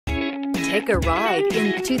Take a ride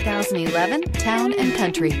in 2011 Town &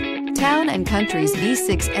 Country. Town & Country's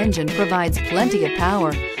V6 engine provides plenty of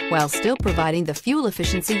power while still providing the fuel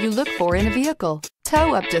efficiency you look for in a vehicle.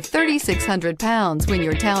 Tow up to 3,600 pounds when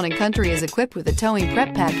your Town & Country is equipped with a towing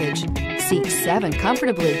prep package. Seat 7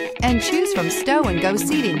 comfortably and choose from stow and go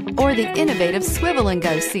seating or the innovative swivel and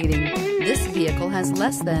go seating. This vehicle has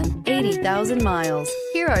less than 80,000 miles.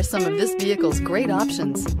 Here are some of this vehicle's great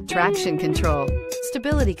options: traction control,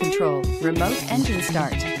 stability control, remote engine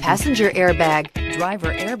start, passenger airbag,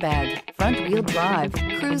 driver airbag, front wheel drive,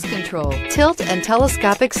 cruise control, tilt and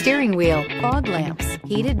telescopic steering wheel, fog lamps,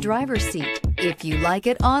 heated driver's seat. If you like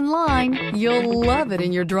it online, you'll love it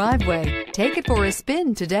in your driveway. Take it for a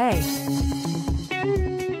spin today.